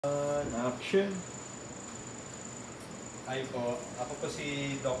Action. Ay po, ako po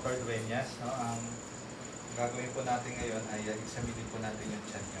si Dr. Duenas, no? Ang gagawin po natin ngayon ay examine po natin yung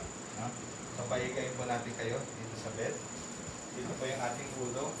tiyan nyo, no? So pahigayin po natin kayo dito sa bed. Dito po yung ating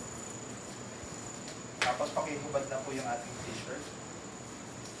ulo. Tapos pakihubad na po yung ating t-shirt.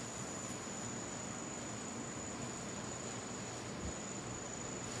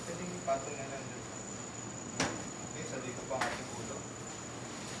 Pwedeng ipatong na lang dito. Okay, so dito po ang ating ulo.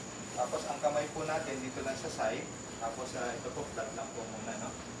 Tapos ang kamay po natin dito lang sa side. Tapos ito po, flat lang po muna,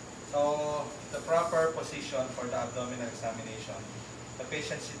 no? So, the proper position for the abdominal examination, the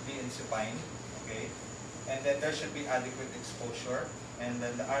patient should be in supine, okay? And then there should be adequate exposure, and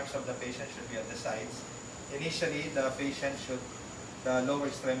then the arms of the patient should be at the sides. Initially, the patient should, the lower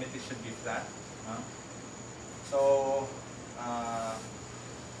extremity should be flat. So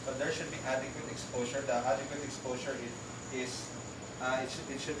there should be adequate exposure. The adequate exposure it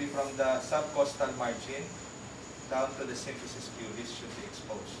should be from the subcostal margin down to the symphysis pubis should be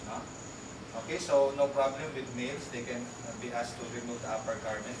exposed. No? Okay, so no problem with males. They can be asked to remove the upper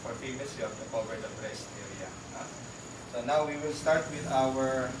garment. For females, you have to cover the breast area. No? So now we will start with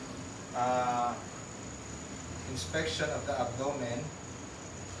our inspection of the abdomen.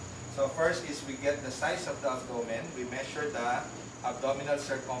 So first is we get the size of the abdomen. We measure the abdominal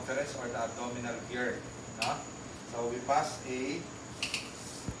circumference or the abdominal girth. No? So we pass a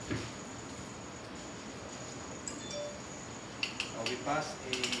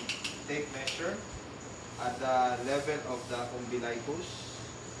tape measure at the level of the umbilicus.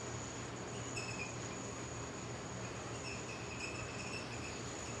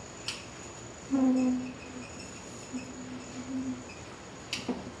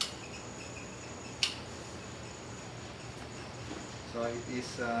 So it is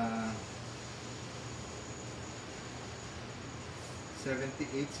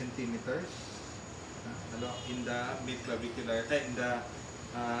 78 centimeters. In the mid-clavicular, in the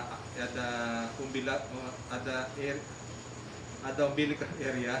at the umbilical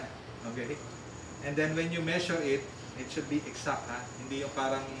area, okay. And then when you measure it, it should be exact, ha? Hindi yung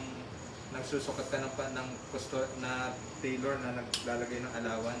parang nagsusukat ka ng custo na tailor na naglalagay ng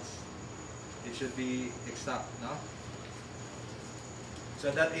allowance. It should be exact, no?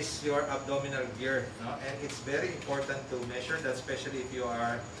 So that is your abdominal girth, no? And it's very important to measure that, especially if you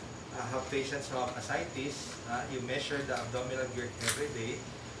are have patients who have ascites. You measure the abdominal girth every day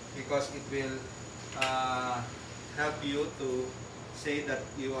because it will help you to say that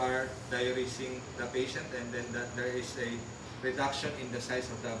you are diuresing the patient, and then that there is a reduction in the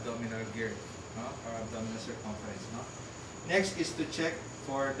size of the abdominal girth, no? Or abdominal circumference. No? Next is to check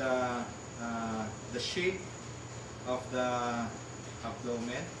for the shape of the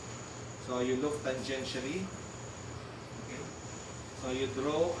abdomen. So you look tangentially. So you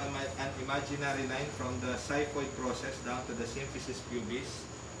draw an imaginary line from the xiphoid process down to the symphysis pubis.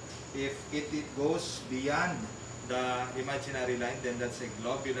 If it goes beyond the imaginary line, then that's a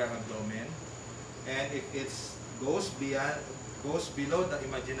globular abdomen. And if it goes below the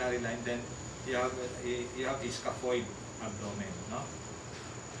imaginary line, then you have a xiphoid abdomen. No?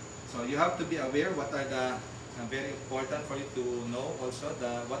 So you have to be aware what are the very important for you to know also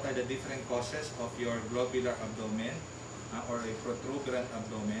what are the different causes of your globular abdomen. Or a protuberant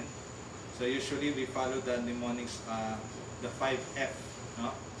abdomen. So usually we follow the mnemonics, the 5F.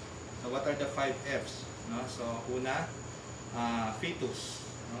 No? So what are the 5Fs? No? So una, fetus,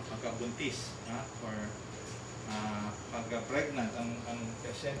 no? Pagkabuntis, or pagka-pregnant ang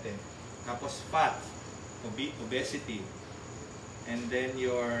pasyente. Tapos fat, obesity. And then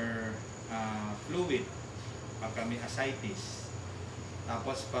your fluid, pagka may ascites.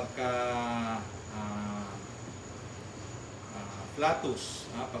 Tapos pagka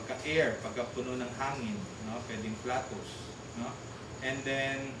flatus, pagka-air, pagka-puno ng hangin, no? Pwedeng flatus, no? And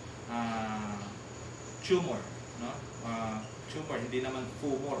then tumor, no? Tumor, hindi naman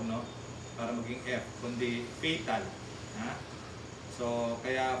fumor, no? Para maging F, kundi fatal, ha? So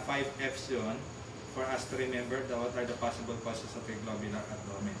kaya 5 F's yun for us to remember what are the possible causes of a globular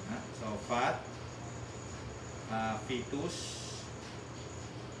abdomen, ha? So fat, fetus,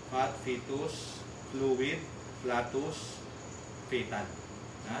 fluid, flatus, fatal.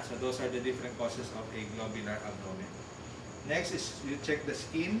 So those are the different causes of a globular abdomen. Next is you check the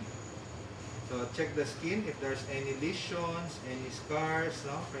skin. So check the skin if there's any lesions, any scars.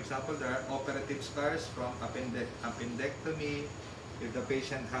 No? For example, there are operative scars from appendectomy. If the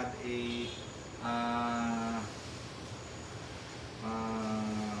patient had a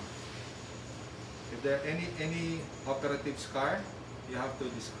if there are any operative scar, you have to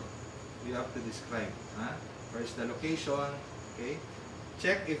describe. First the location. Okay.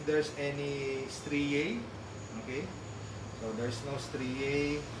 check if there's any striae. Okay, so there's no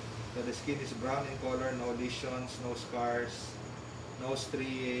striae. So the skin is brown in color, no lesions, no scars, no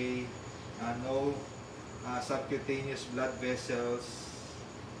striae, no subcutaneous blood vessels.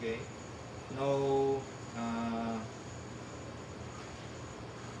 Okay, no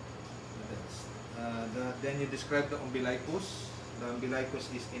then you describe the umbilicus. The umbilicus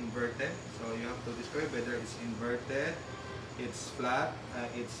is inverted, so you have to describe whether it's inverted, it's flat,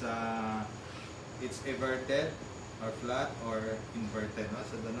 it's everted, or flat, or inverted. No?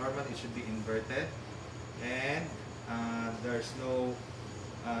 So the normal, it should be inverted, and there's no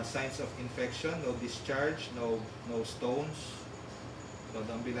signs of infection, no discharge, no stones. So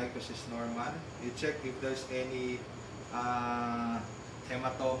the umbilicus is normal. You check if there's any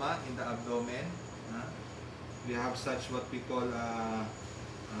hematoma in the abdomen. We have such what we call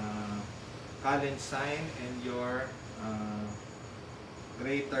Callen sign and your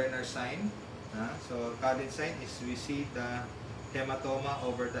Gray Turner sign. So Callen sign is we see the hematoma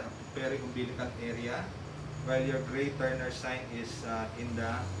over the periumbilical area, while your Gray Turner sign is at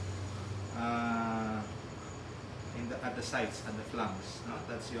the sides, at the flanks.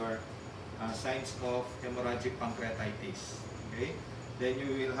 That's your signs of hemorrhagic pancreatitis. Okay. Then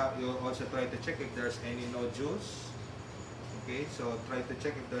you also try to check if there's any nodules. Okay, so try to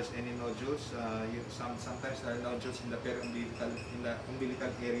check if there's any nodules. Sometimes there are nodules in the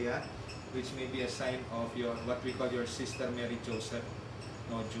umbilical area, which may be a sign of your what we call your Sister Mary Joseph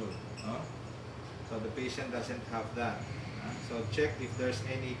nodule. So the patient doesn't have that. So check if there's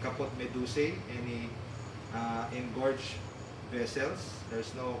any caput medusae, any engorged vessels. There's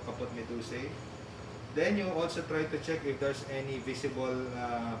no caput medusae. Then you also try to check if there's any visible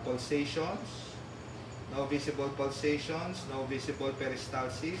pulsations. No visible pulsations, no visible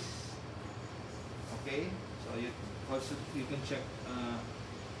peristalsis. Okay, so you can check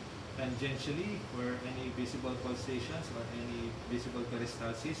tangentially for any visible pulsations or any visible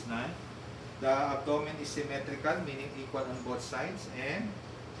peristalsis. None. The abdomen is symmetrical, meaning equal on both sides, and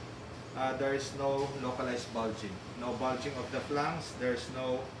there is no localized bulging. No bulging of the flanks. There's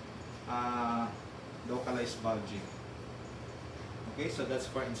no localized bulging. Okay, so that's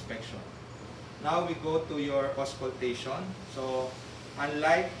for inspection. Now we go to your auscultation. So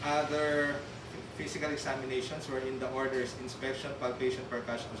unlike other physical examinations wherein the order is inspection, palpation,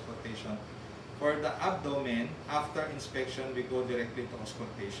 percussion, auscultation, for the abdomen, after inspection, we go directly to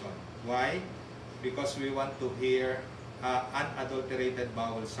auscultation. Why? Because we want to hear unadulterated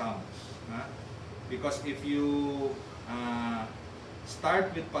bowel sounds. Because if you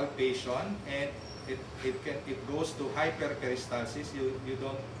start with palpation and it goes to hyperperistalsis,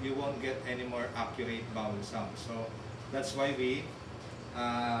 you won't get any more accurate bowel sounds. So that's why we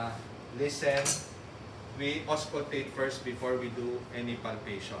we auscultate first before we do any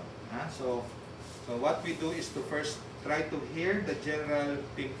palpation. So what we do is to first try to hear the general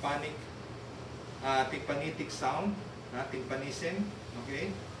tympanitic sound, tympanism.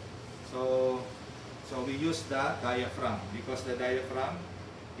 Okay, so we use the diaphragm, because the diaphragm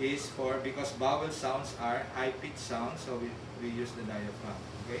is because bowel sounds are high-pitched sounds, so we use the diaphragm.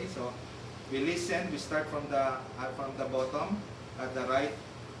 Okay, so we listen. We start from the bottom at the right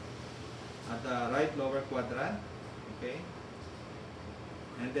lower quadrant. Okay,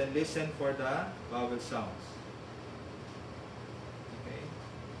 and then listen for the bowel sounds. Okay.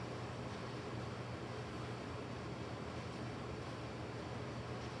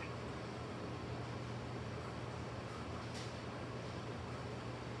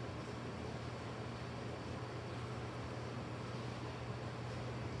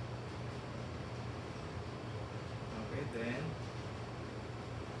 Then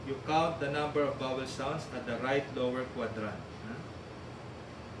you count the number of bowel sounds at the right lower quadrant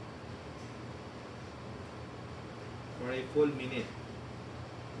for a full minute.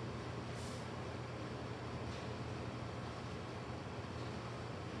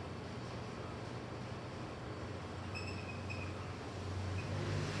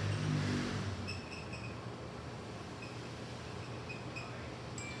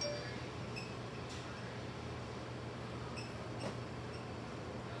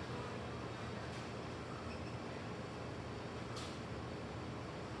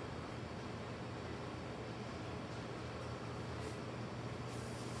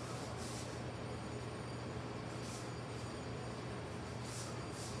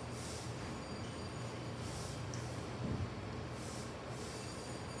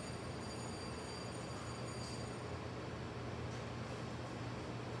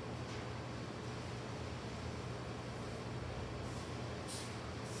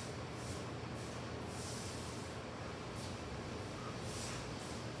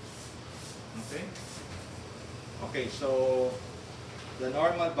 Okay? Okay, so the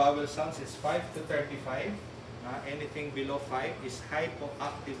normal bowel sounds is 5 to 35. Anything below 5 is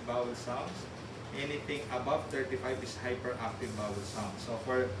hypoactive bowel sounds. Anything above 35 is hyperactive bowel sounds. So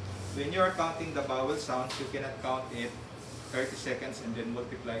for when you are counting the bowel sounds, you cannot count it 30 seconds and then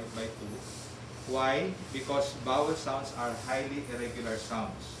multiply it by 2. Why? Because bowel sounds are highly irregular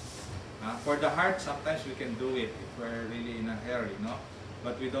sounds. For the heart, sometimes we can do it if we're really in a hurry, no?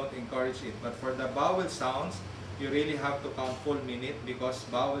 But we don't encourage it. But for the bowel sounds, you really have to count full minute because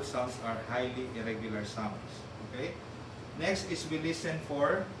bowel sounds are highly irregular sounds. Okay? Next is we listen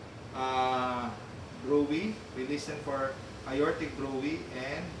for bruit. We listen for aortic bruit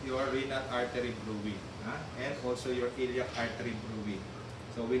and your renal artery bruit. And also your iliac artery bruit.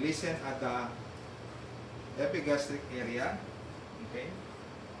 So we listen at the epigastric area. Okay?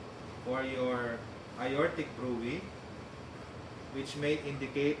 For your aortic bruit, which may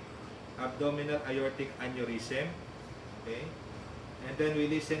indicate abdominal aortic aneurysm. Okay? And then we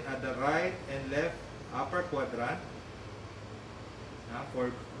listen at the right and left upper quadrant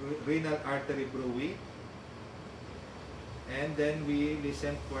for renal artery bruit. And then we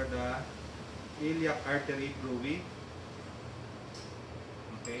listen for the iliac artery bruit.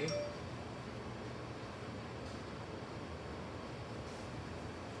 Okay?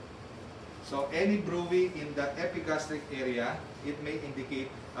 So any bruit in the epigastric area, it may indicate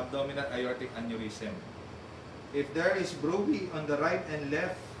abdominal aortic aneurysm. If there is bruit on the right and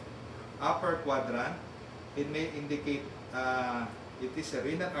left upper quadrant, it may indicate it is a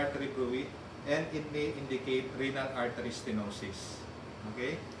renal artery bruit, and it may indicate renal artery stenosis.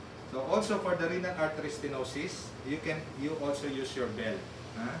 Okay? So also for the renal artery stenosis, you also use your bell.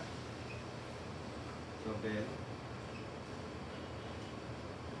 So bell.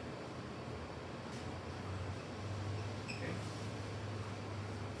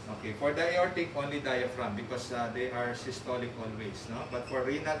 Okay, for the aortic, only diaphragm because they are systolic always, no? But for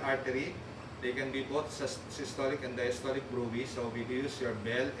renal artery, they can be both systolic and diastolic bruit. So we use your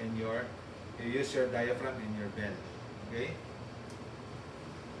bell and you use your diaphragm and your bell. Okay.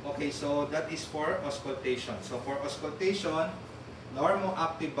 Okay, so that is for auscultation. So for auscultation, normal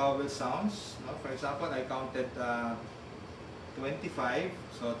active bowel sounds. No? For example, I counted 25.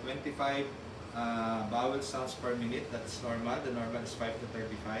 So 25. Bowel sounds per minute, that's normal. The normal is 5 to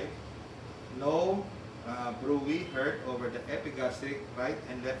 35. No bruit heard over the epigastric, right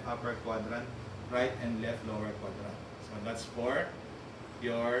and left upper quadrant, right and left lower quadrant. So that's for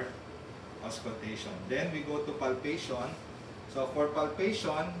your auscultation. Then we go to palpation. So for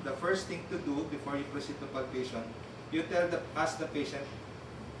palpation, the first thing to do before you proceed to palpation, you ask the patient,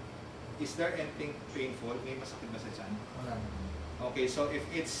 is there anything painful? May masakit ba sa tiyan? Wala naman. Okay, so if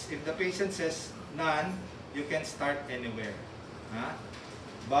the patient says none, you can start anywhere.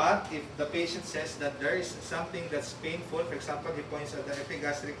 But if the patient says that there is something that's painful, for example, he points at the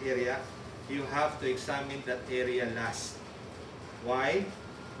epigastric area, you have to examine that area last. Why?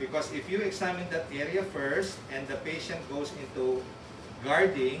 Because if you examine that area first and the patient goes into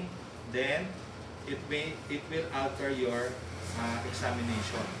guarding, then it will alter your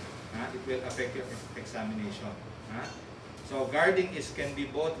examination. It will affect your examination. So guarding can be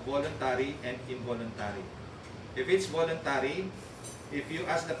both voluntary and involuntary. If it's voluntary, if you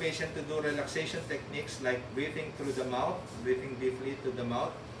ask the patient to do relaxation techniques like breathing through the mouth, breathing deeply to the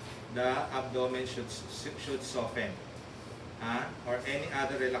mouth, the abdomen should soften. Or any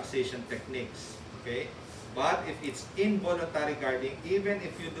other relaxation techniques. Okay? But if it's involuntary guarding, even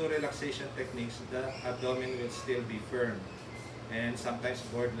if you do relaxation techniques, the abdomen will still be firm and sometimes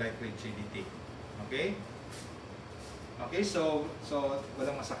board-like rigidity. Okay? Okay, so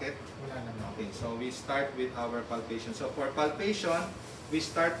walang masakit? Wala naman. Okay, so we start with our palpation. So for palpation, we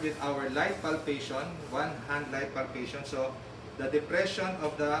start with our light palpation, one hand light palpation. So the depression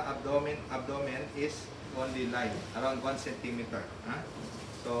of the abdomen is only light, around 1 centimeter.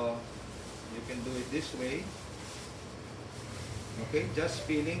 So you can do it this way. Okay, just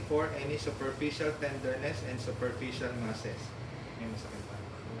feeling for any superficial tenderness and superficial masses. May masakit pa?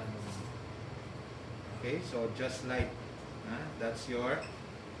 Wala naman. Okay, so just light. That's your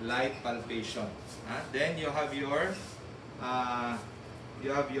light palpation. Then you have your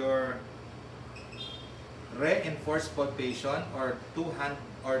reinforced palpation or two-hand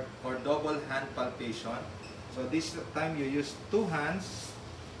or double hand palpation. So this time you use 2 hands.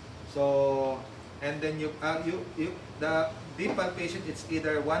 So and then the deep palpation, it's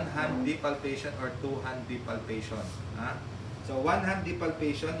either 1 hand deep palpation or 2 hand deep palpation. So 1 hand deep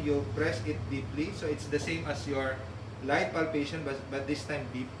palpation, you press it deeply. So it's the same as your light palpation, but this time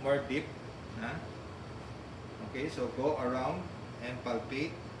deep, more deep. Okay, so go around and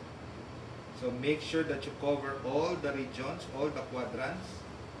palpate. So make sure that you cover all the regions, all the quadrants.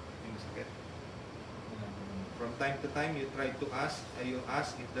 Yung sakit. From time to time, you try to ask,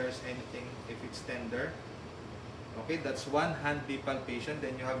 if there's anything, if it's tender. Okay, that's one hand deep palpation.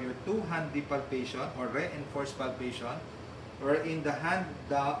 Then you have your two hand deep palpation or reinforced palpation, where in the hand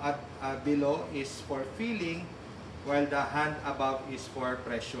below is for feeling, while the hand above is for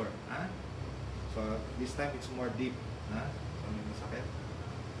pressure. So this time it's more deep. So may masakit.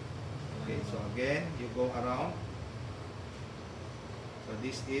 Okay, so again, you go around. So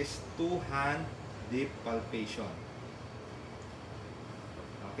this is two hand deep palpation.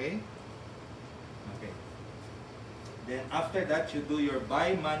 Okay? Okay. Then after that, you do your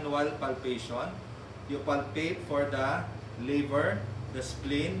bimanual palpation. You palpate for the liver, the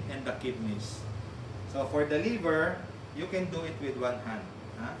spleen, and the kidneys. So for the liver, you can do it with one hand.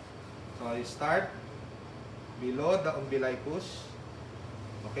 So you start below the umbilicus.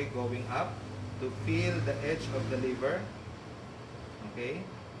 Okay, going up to feel the edge of the liver. Okay.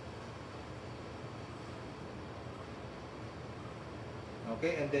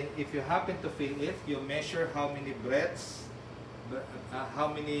 Okay, and then if you happen to feel it, you measure how many breaths, how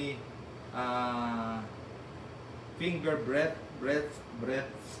many finger breaths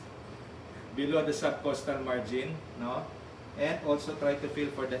below the subcostal margin, no? And also try to feel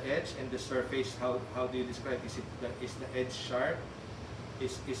for the edge and the surface. How do you describe? Is the edge sharp?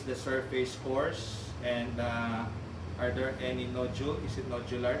 Is the surface coarse? And are there any nodule? Is it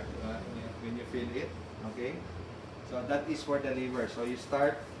nodular when you feel it? Okay. So that is for the liver. So you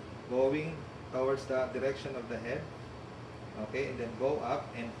start going towards the direction of the head. Okay, and then go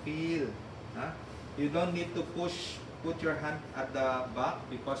up and feel. You don't need to put your hand at the back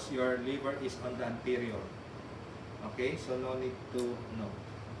because your liver is on the anterior. Okay, so no need to know.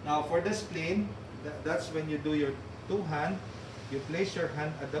 Now for the spleen, that's when you do your two hand. You place your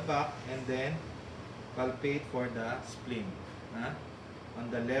hand at the back and then palpate for the spleen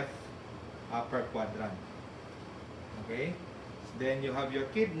on the left upper quadrant. Okay, then you have your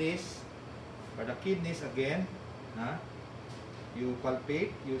kidneys. For the kidneys again, you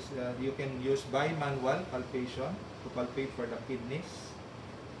palpate. You can use bimanual palpation to palpate for the kidneys.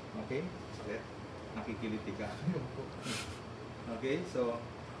 Okay, so nakikiliti ka. Okay, so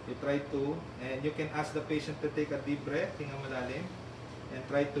you try to, and you can ask the patient to take a deep breath, hinga malalim, and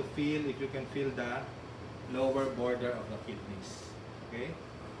try to feel if you can feel the lower border of the kidneys. Okay,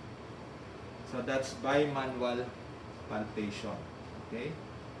 so that's bimanual palpation. Okay,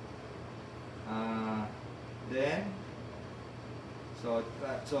 then so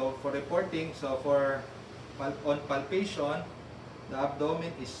for reporting, so on palpation, the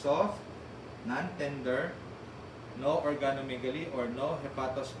abdomen is soft, non-tender, no organomegaly or no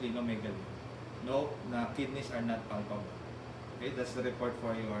hepatosplenomegaly. No, the kidneys are not palpable. Okay, that's the report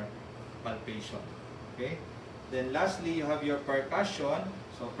for your palpation. Okay, then lastly you have your percussion.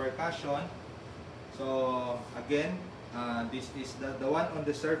 So percussion. So again, this is the one on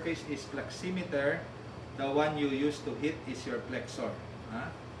the surface is fleximeter. The one you use to hit is your flexor.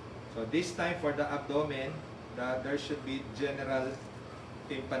 So this time for the abdomen, there should be general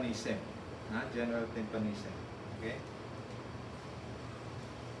tympanism. General tympanism. Okay.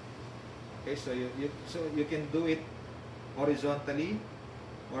 Okay, so you can do it horizontally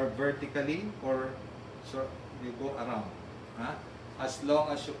or vertically, or so you go around. As long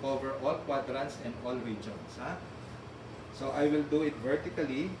as you cover all quadrants and all regions. So I will do it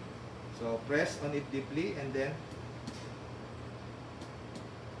vertically. So press on it deeply and then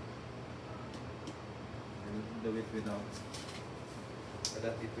I will do it without, so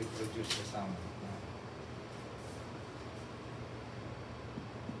that it will produce the sound.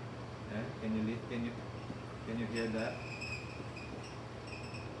 Can you hear that?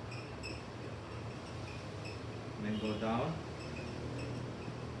 Then go down.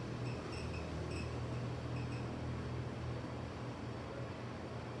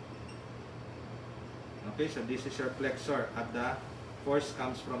 Okay, so this is your flexor. At the force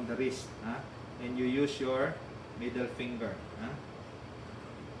comes from the wrist, and you use your middle finger.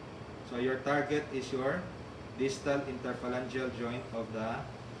 So your target is your distal interphalangeal joint of the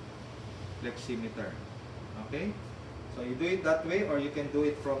fleximeter. Okay, so you do it that way, or you can do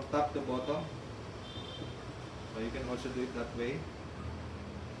it from top to bottom. So you can also do it that way,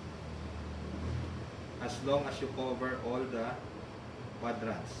 as long as you cover all the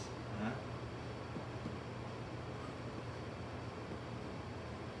quadrants.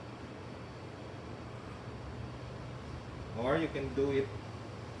 Or you can do it,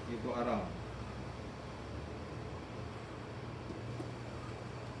 you go around.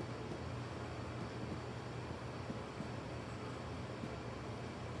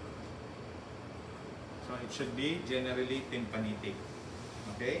 So it should be generally tympanitic.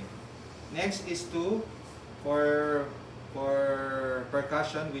 Okay? Next is for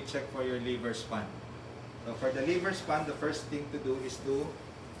percussion, we check for your liver span. So for the liver span, the first thing to do is to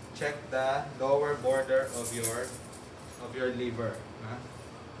check the lower border of your liver.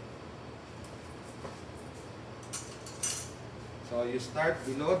 So you start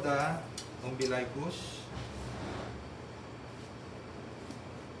below the umbilicus,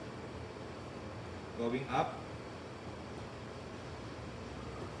 going up.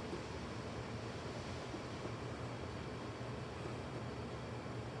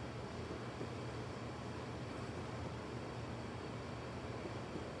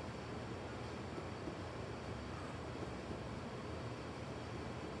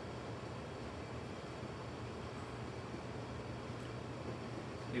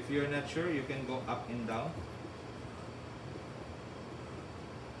 If you're not sure, you can go up and down.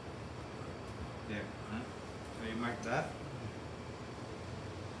 There. So you mark that.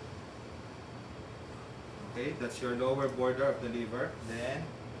 Okay, that's your lower border of the liver. Then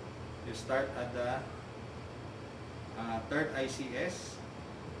you start at the third ICS.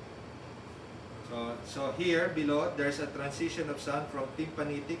 So here below, there's a transition of sound from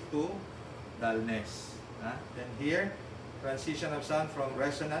tympanitic to dullness. Then here, transition of sound from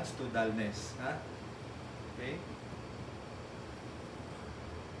resonance to dullness. Okay.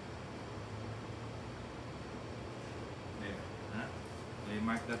 There. So you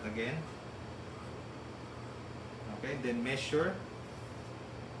mark that again. Okay, then measure.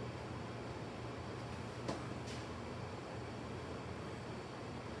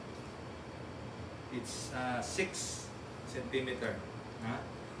 It's 6 centimeter.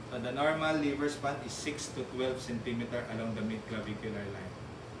 So the normal liver span is 6 to 12 centimeter along the mid-clavicular line.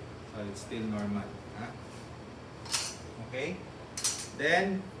 So it's still normal. Okay.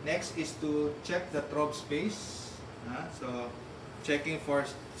 Then next is to check the trough space. So checking for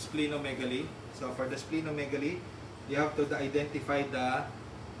splenomegaly. So for the splenomegaly, you have to identify the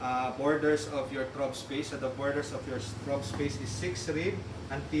borders of your trough space. So the borders of your trough space is 6 rib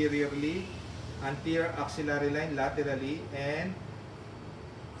anteriorly, anterior axillary line laterally, and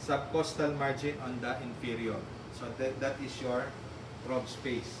subcostal margin on the inferior. So that is your trough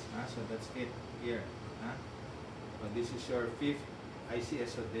space. So that's it here. So this is your 5th ICS.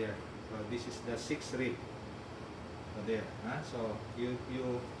 So there. So this is the 6th rib. So there. So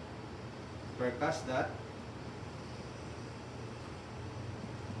you percuss that.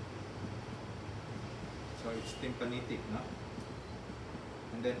 So it's tympanitic, no?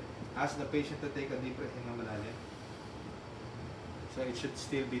 And then ask the patient to take a deep breath in ng malalim. So it should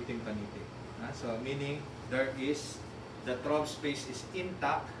still be tympanitic. So meaning the trough space is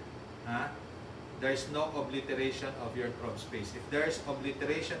intact. There is no obliteration of your trough space. If there is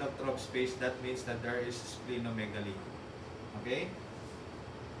obliteration of trough space, that means that there is splenomegaly. Okay?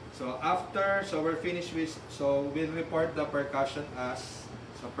 So we're finished with, so we'll report the percussion as,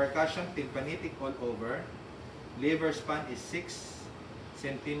 so percussion tympanitic all over. Liver span is 6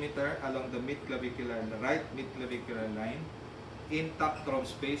 centimeter along the right mid-clavicular line. Intact trough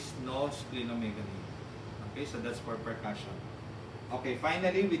space, no splenomegaly. Okay, so that's for percussion. Okay,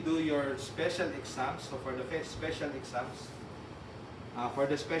 finally we do your special exams. So for the special exams,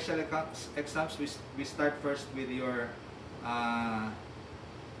 we start first with your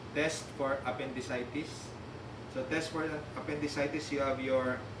test for appendicitis. So test for appendicitis, you have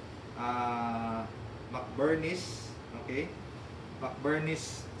your BURNEY'S. Okay,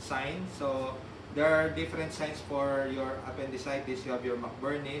 BURNEY'S sign. So there are different signs for your appendicitis. You have your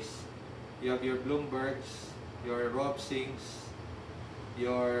BURNEY'S, you have your BLUMBERG'S, your ROVSING'S,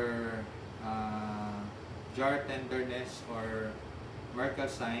 your jar tenderness or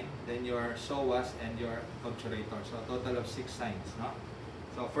MERKLE'S sign, then your psoas and your obturator. So a total of 6 signs. No?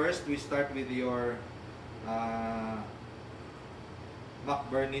 So first we start with your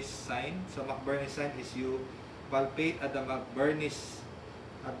BURNEY'S sign. So BURNEY'S sign is you palpate at the BURNEY'S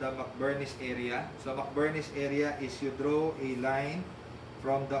area. So BURNEY'S area is you draw a line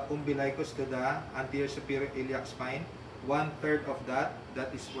from the umbilicus to the anterior superior iliac spine. 1/3 of that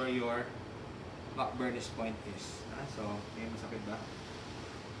is where your BURNEY'S point is. So, may masakit ba?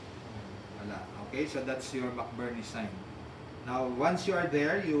 Wala. Okay, so that's your BURNEY'S sign. Now, once you are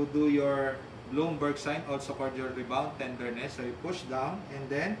there, you do your BLUMBERG'S sign, also called your rebound tenderness. So you push down and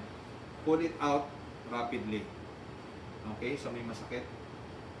then pull it out rapidly. Okay, so may masakit.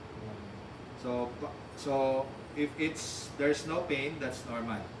 So if there's no pain, that's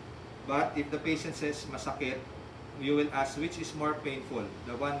normal. But if the patient says masakit, you will ask which is more painful,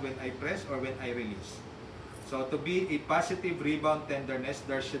 the one when I press or when I release. So to be a positive rebound tenderness,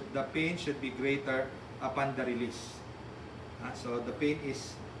 the pain should be greater upon the release. So the pain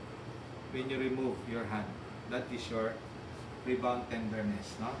is when you remove your hand. That is your rebound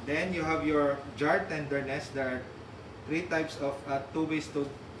tenderness. No? Then you have your jar tenderness. There are 3 types of 2 ways to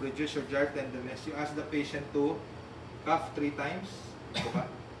reduce your jar tenderness. You ask the patient to cough 3 times. Diba?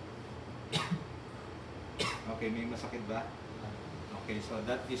 Okay, may masakit ba? Okay, so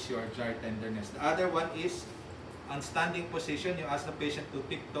that is your jar tenderness. The other one is on standing position. You ask the patient to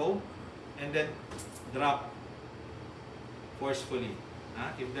tiptoe and then drop forcefully.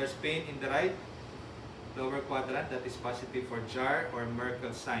 If there's pain in the right lower quadrant, that is positive for jar or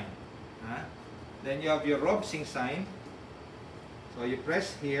MERKLE'S sign. Then you have your ROVSING'S sign. So you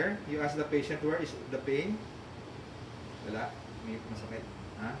press here. You ask the patient, where is the pain? Wala. May masakit.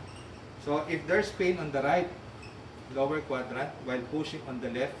 So if there's pain on the right lower quadrant while pushing on the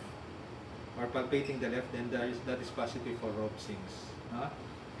left or palpating the left, then that is positive for ROVSING'S.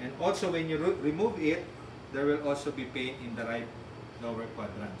 And also when you remove it, there will also be pain in the right lower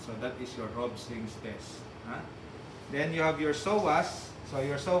quadrant. So that is your ROVSING'S test. Then you have your psoas. So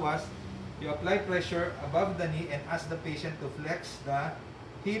your psoas, you apply pressure above the knee and ask the patient to flex the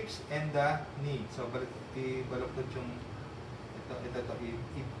hips and the knee. So ibaluktot yung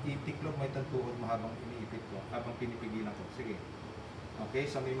itiklop mo itong tuhod mo habang iniipit ko, habang pinipigilan ko. Sige. Okay,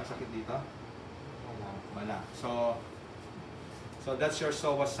 so may masakit dito? Wala. So that's your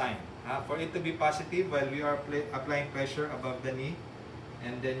psoas sign. For it to be positive, while we are applying pressure above the knee,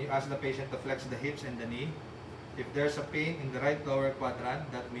 and then you ask the patient to flex the hips and the knee. If there's a pain in the right lower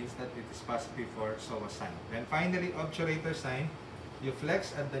quadrant, that means that it is positive for psoas sign. Then finally, obturator sign, you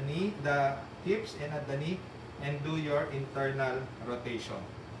flex at the knee, the hips and at the knee, and do your internal rotation.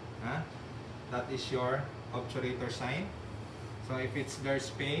 That is your obturator sign. So if there's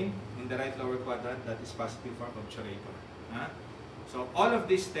pain in the right lower quadrant, that is positive for obturator. So all of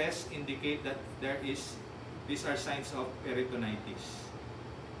these tests indicate that these are signs of peritonitis.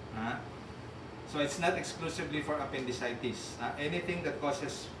 So it's not exclusively for appendicitis. Anything that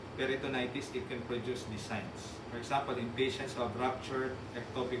causes peritonitis, it can produce these signs. For example, in patients who have ruptured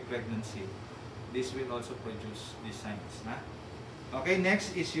ectopic pregnancy, this will also produce these signs. Okay,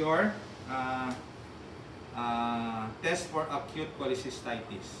 next is your test for acute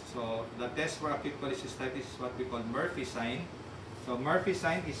cholecystitis. So the test for acute cholecystitis is what we call Murphy sign. So Murphy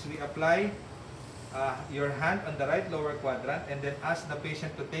sign is we apply your hand on the right lower quadrant and then ask the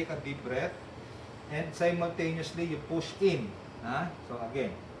patient to take a deep breath and simultaneously you push in. So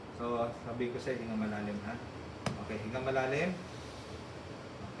again, so sabi ko sa'yo, hinga malalim. Okay, hinga malalim.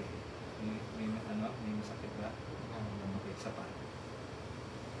 Okay, may masakit ba? Okay, isa pa.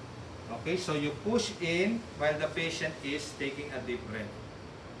 Okay, so you push in while the patient is taking a deep breath.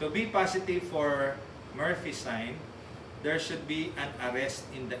 To be positive for Murphy sign, there should be an arrest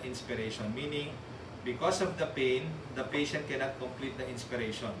in the inspiration, meaning because of the pain, the patient cannot complete the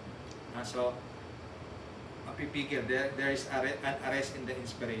inspiration. So, mapipigil, there is an arrest in the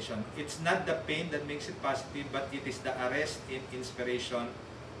inspiration. It's not the pain that makes it positive, but it is the arrest in inspiration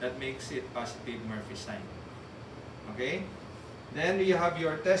that makes it positive Murphy sign. Okay? Then you have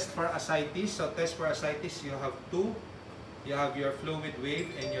your test for ascites. So test for ascites, you have 2. You have your fluid wave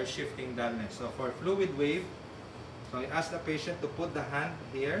and your shifting dullness. So for fluid wave, so I ask the patient to put the hand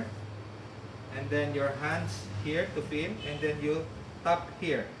here, and then your hands here to feel, and then you tap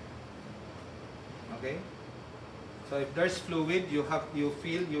here. Okay? So if there's fluid, you will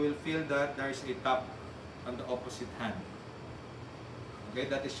feel that there is a tap on the opposite hand. Okay,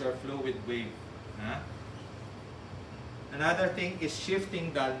 that is your fluid wave. Another thing is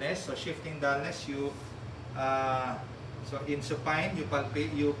shifting dullness. So shifting dullness, so in supine, you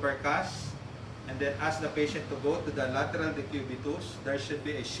palpate, you percuss, and then ask the patient to go to the lateral decubitus. There should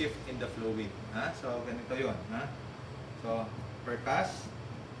be a shift in the fluid. So ganito yun. So percuss.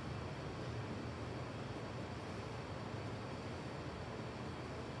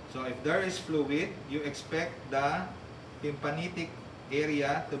 So if there is fluid, you expect the tympanitic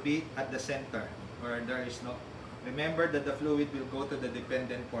area to be at the center, where there is no. Remember that the fluid will go to the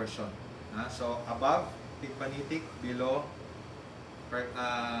dependent portion. So above tympanitic, below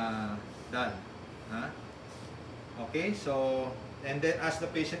dull. Okay, so and then ask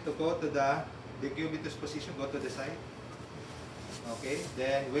the patient to go to the decubitus position, go to the side. Okay,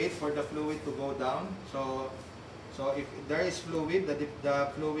 then wait for the fluid to go down. So if there is fluid, the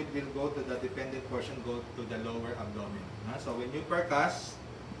fluid will go to the dependent portion, go to the lower abdomen. So when you percuss,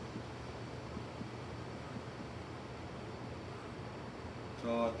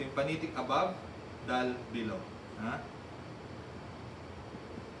 so tympanitic above, dull below.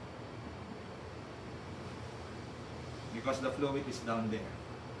 Because the fluid is down there.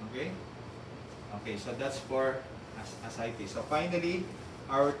 Okay? Okay, so that's for ascites. So finally,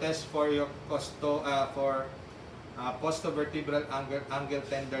 our test for your postovertebral angle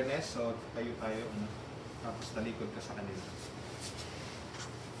tenderness. So tayo, tapos talikod ka sa kanila.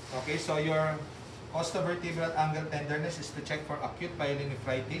 Okay, so your costovertebral angle tenderness is to check for acute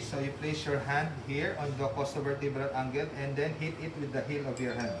pyelonephritis. So you place your hand here on the costovertebral angle and then hit it with the heel of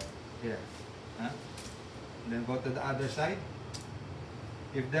your hand. Here. Huh? And then go to the other side.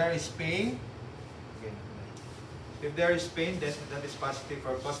 If there is pain, okay. If there is pain, then that is positive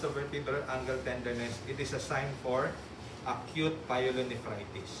for costovertebral angle tenderness. It is a sign for acute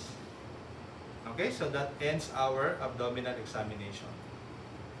pyelonephritis. Okay, so that ends our abdominal examination.